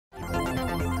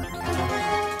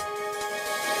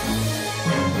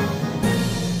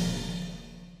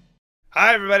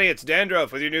Hi everybody, it's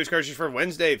Dandruff with your news cartridge for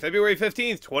Wednesday, February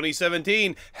 15th,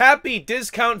 2017. Happy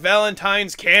Discount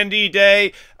Valentine's Candy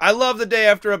Day. I love the day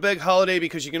after a big holiday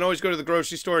because you can always go to the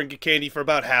grocery store and get candy for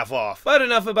about half off. But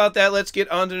enough about that, let's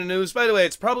get on to the news. By the way,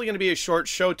 it's probably going to be a short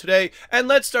show today, and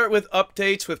let's start with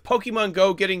updates, with Pokemon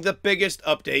Go getting the biggest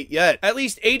update yet. At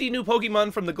least 80 new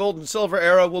Pokemon from the Gold and Silver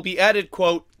era will be added,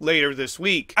 quote, later this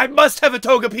week. I must have a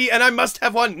Togepi, and I must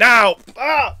have one now!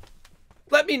 Ah!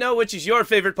 Let me know which is your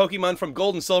favorite Pokemon from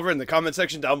Gold and Silver in the comment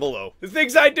section down below. The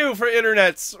things I do for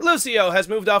internets. Lucio has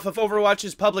moved off of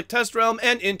Overwatch's public test realm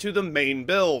and into the main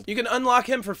build. You can unlock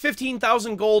him for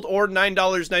 15,000 gold or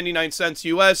 $9.99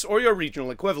 US or your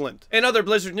regional equivalent. In other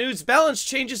Blizzard news, balance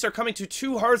changes are coming to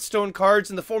 2 Hearthstone cards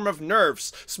in the form of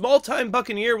nerfs. Small-Time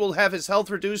Buccaneer will have his health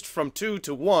reduced from 2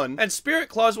 to 1, and Spirit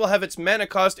Claws will have its mana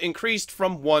cost increased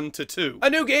from 1 to 2. A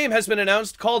new game has been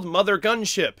announced called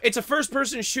Mothergunship. It's a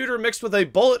first-person shooter mixed with a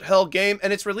bullet hell game,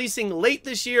 and it's releasing late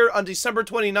this year on December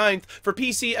 29th for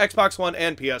PC, Xbox One,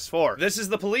 and PS4. This is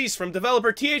the Police from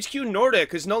developer THQ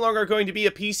Nordic is no longer going to be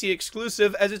a PC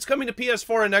exclusive, as it's coming to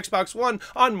PS4 and Xbox One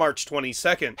on March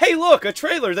 22nd. Hey look, a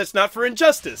trailer that's not for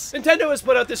Injustice! Nintendo has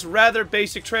put out this rather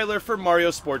basic trailer for Mario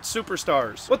Sports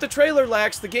Superstars. What the trailer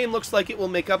lacks, the game looks like it will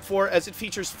make up for, as it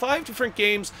features 5 different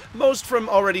games, most from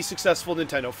already successful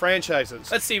Nintendo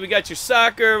franchises. Let's see, we got your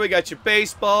soccer, we got your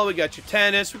baseball, we got your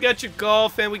tennis, we got your golf,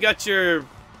 and we got your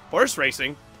horse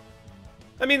racing.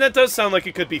 I mean, that does sound like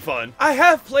it could be fun. I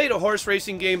have played a horse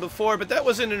racing game before, but that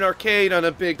was in an arcade on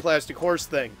a big plastic horse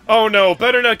thing. Oh no,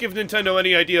 better not give Nintendo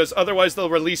any ideas, otherwise they'll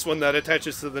release one that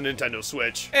attaches to the Nintendo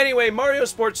Switch. Anyway, Mario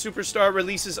Sports Superstar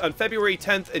releases on February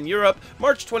 10th in Europe,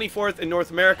 March 24th in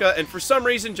North America, and for some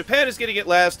reason, Japan is getting it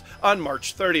last on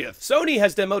March 30th. Sony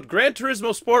has demoed Gran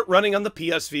Turismo Sport running on the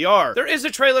PSVR. There is a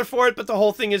trailer for it, but the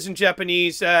whole thing is in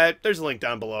Japanese. There's a link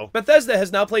down below. Bethesda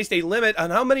has now placed a limit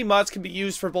on how many mods can be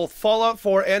used for both Fallout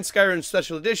 4 and Skyrim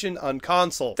Special Edition on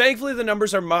console. Thankfully, the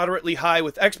numbers are moderately high,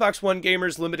 with Xbox One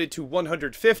gamers limited to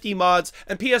 150 mods,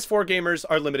 and PS4 gamers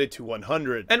are limited to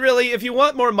 100. And really, if you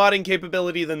want more modding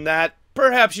capability than that,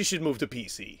 perhaps you should move to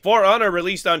PC. For Honor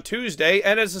released on Tuesday,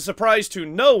 and as a surprise to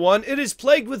no one, it is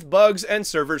plagued with bugs and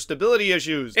server stability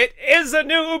issues. It is a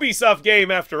new Ubisoft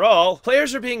game after all.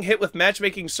 Players are being hit with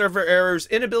matchmaking server errors,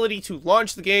 inability to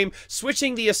launch the game,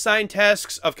 switching the assigned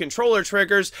tasks of controller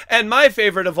triggers, and my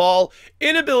favorite of all,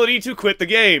 inability to quit the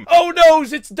game. Oh no,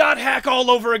 it's dot hack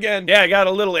all over again. Yeah, I got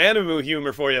a little anime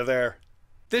humor for you there.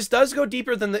 This does go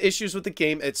deeper than the issues with the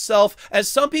game itself, as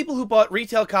some people who bought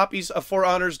retail copies of For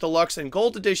Honor's Deluxe and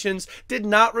Gold editions did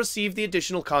not receive the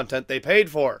additional content they paid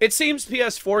for. It seems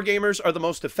PS4 gamers are the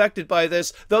most affected by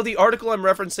this, though the article I'm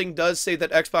referencing does say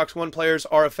that Xbox One players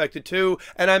are affected too,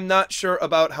 and I'm not sure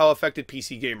about how affected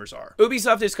PC gamers are.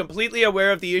 Ubisoft is completely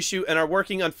aware of the issue and are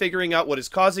working on figuring out what is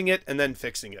causing it and then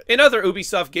fixing it. In other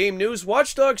Ubisoft game news,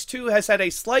 Watchdogs 2 has had a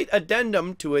slight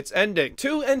addendum to its ending.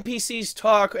 2 NPCs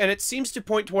talk, and it seems to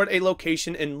point toward a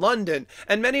location in London,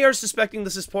 and many are suspecting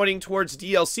this is pointing towards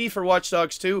DLC for Watch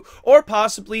Dogs 2, or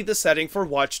possibly the setting for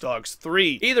Watch Dogs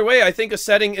 3. Either way, I think a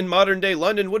setting in modern-day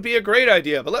London would be a great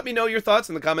idea, but let me know your thoughts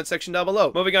in the comment section down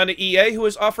below. Moving on to EA, who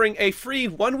is offering a free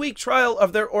 1-week trial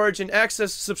of their Origin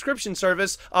Access subscription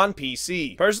service on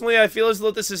PC. Personally, I feel as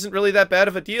though this isn't really that bad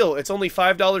of a deal. It's only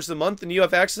 $5 a month, and you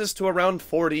have access to around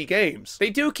 40 games. They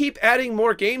do keep adding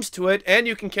more games to it, and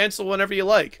you can cancel whenever you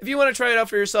like. If you want to try it out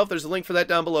for yourself, there's a link for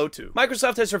that down below too.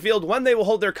 Microsoft has revealed when they will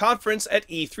hold their conference at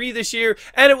E3 this year,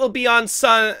 and it will be on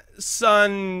Sunday,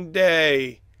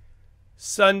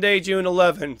 June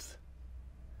 11th.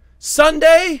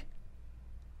 Sunday?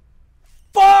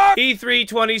 Fuck! E3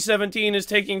 2017 is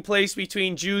taking place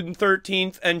between June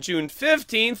 13th and June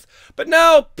 15th, but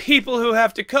now people who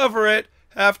have to cover it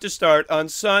have to start on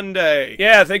Sunday.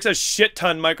 Yeah, thanks a shit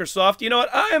ton, Microsoft. You know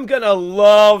what? I am gonna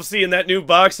love seeing that new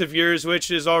box of yours, which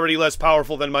is already less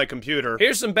powerful than my computer.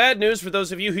 Here's some bad news for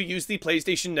those of you who use the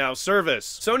PlayStation Now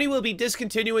service. Sony will be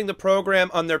discontinuing the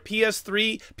program on their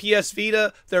PS3, PS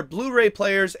Vita, their Blu-ray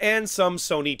players, and some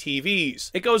Sony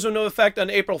TVs. It goes into effect on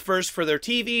April 1st for their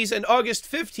TVs and August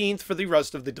 15th for the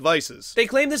rest of the devices. They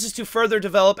claim this is to further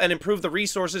develop and improve the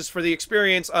resources for the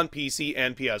experience on PC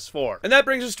and PS4. And that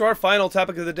brings us to our final topic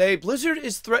of the day. Blizzard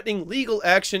is threatening legal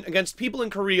action against people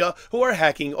in Korea who are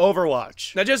hacking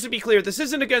Overwatch. Now, just to be clear, this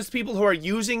isn't against people who are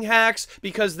using hacks,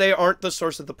 because they aren't the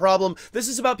source of the problem. This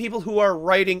is about people who are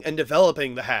writing and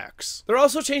developing the hacks. They're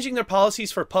also changing their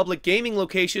policies for public gaming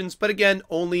locations, but again,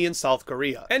 only in South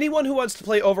Korea. Anyone who wants to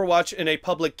play Overwatch in a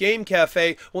public game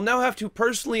cafe will now have to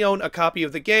personally own a copy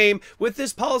of the game, with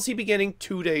this policy beginning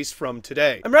 2 days from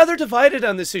today. I'm rather divided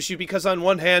on this issue because on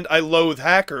one hand, I loathe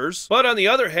hackers, but on the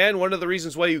other hand, one of the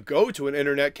reasons why you go to an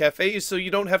internet cafe is so you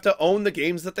don't have to own the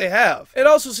games that they have. It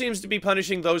also seems to be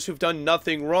punishing those who've done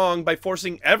nothing wrong by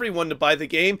forcing everyone to buy the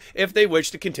game if they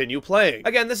wish to continue playing.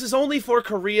 Again, this is only for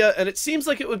Korea, and it seems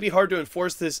like it would be hard to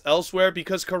enforce this elsewhere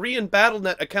because Korean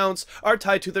Battle.net accounts are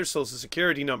tied to their social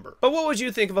security number. But what would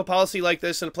you think of a policy like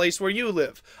this in a place where you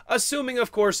live? Assuming,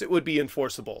 of course, it would be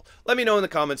enforceable. Let me know in the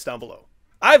comments down below.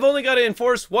 I've only got to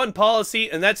enforce one policy,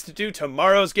 and that's to do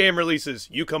tomorrow's game releases.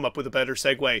 You come up with a better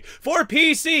segue. For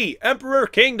PC, Emperor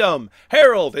Kingdom,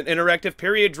 Herald, an interactive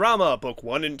period drama, Book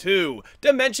 1 and 2,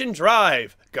 Dimension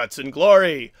Drive, Guts and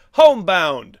Glory,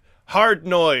 Homebound,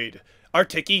 Hardnoid,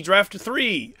 Artiki Draft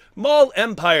 3, Mall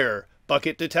Empire,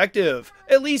 Bucket Detective,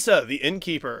 Elisa the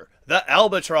Innkeeper, The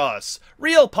Albatross,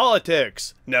 Real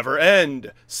Politics, Never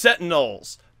End,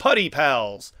 Sentinels, Putty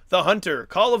Pals, The Hunter,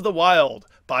 Call of the Wild,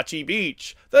 Bocce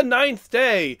Beach, The Ninth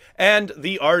Day, and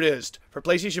The Artist. For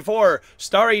PlayStation 4,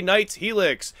 Starry Nights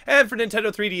Helix, and for Nintendo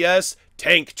 3DS,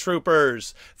 Tank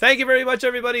Troopers. Thank you very much,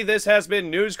 everybody. This has been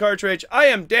News Cartridge. I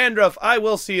am Dandruff. I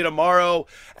will see you tomorrow.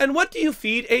 And what do you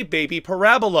feed a baby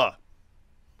parabola?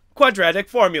 Quadratic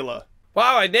formula.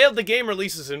 Wow, I nailed the game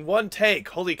releases in one take.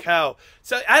 Holy cow!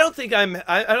 So I don't think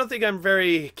I'm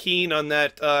very keen on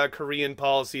that Korean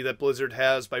policy that Blizzard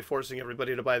has by forcing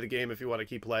everybody to buy the game if you want to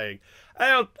keep playing.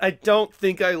 I don't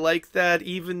think I like that,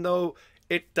 even though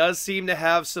it does seem to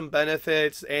have some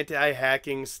benefits,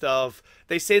 anti-hacking stuff.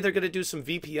 They say they're going to do some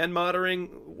VPN monitoring,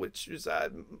 which is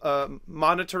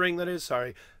monitoring. That is,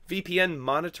 sorry, VPN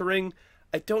monitoring.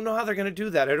 I don't know how they're going to do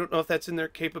that. I don't know if that's in their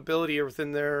capability or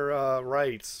within their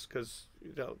rights, because,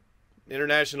 you know,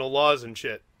 international laws and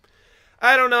shit.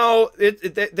 I don't know.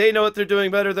 They know what they're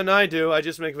doing better than I do. I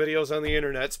just make videos on the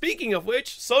internet. Speaking of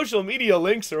which, social media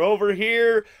links are over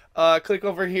here. Click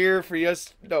over here for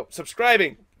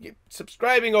subscribing.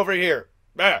 Subscribing over here.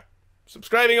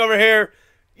 Subscribing over here.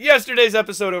 Yesterday's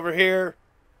episode over here.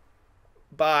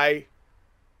 Bye.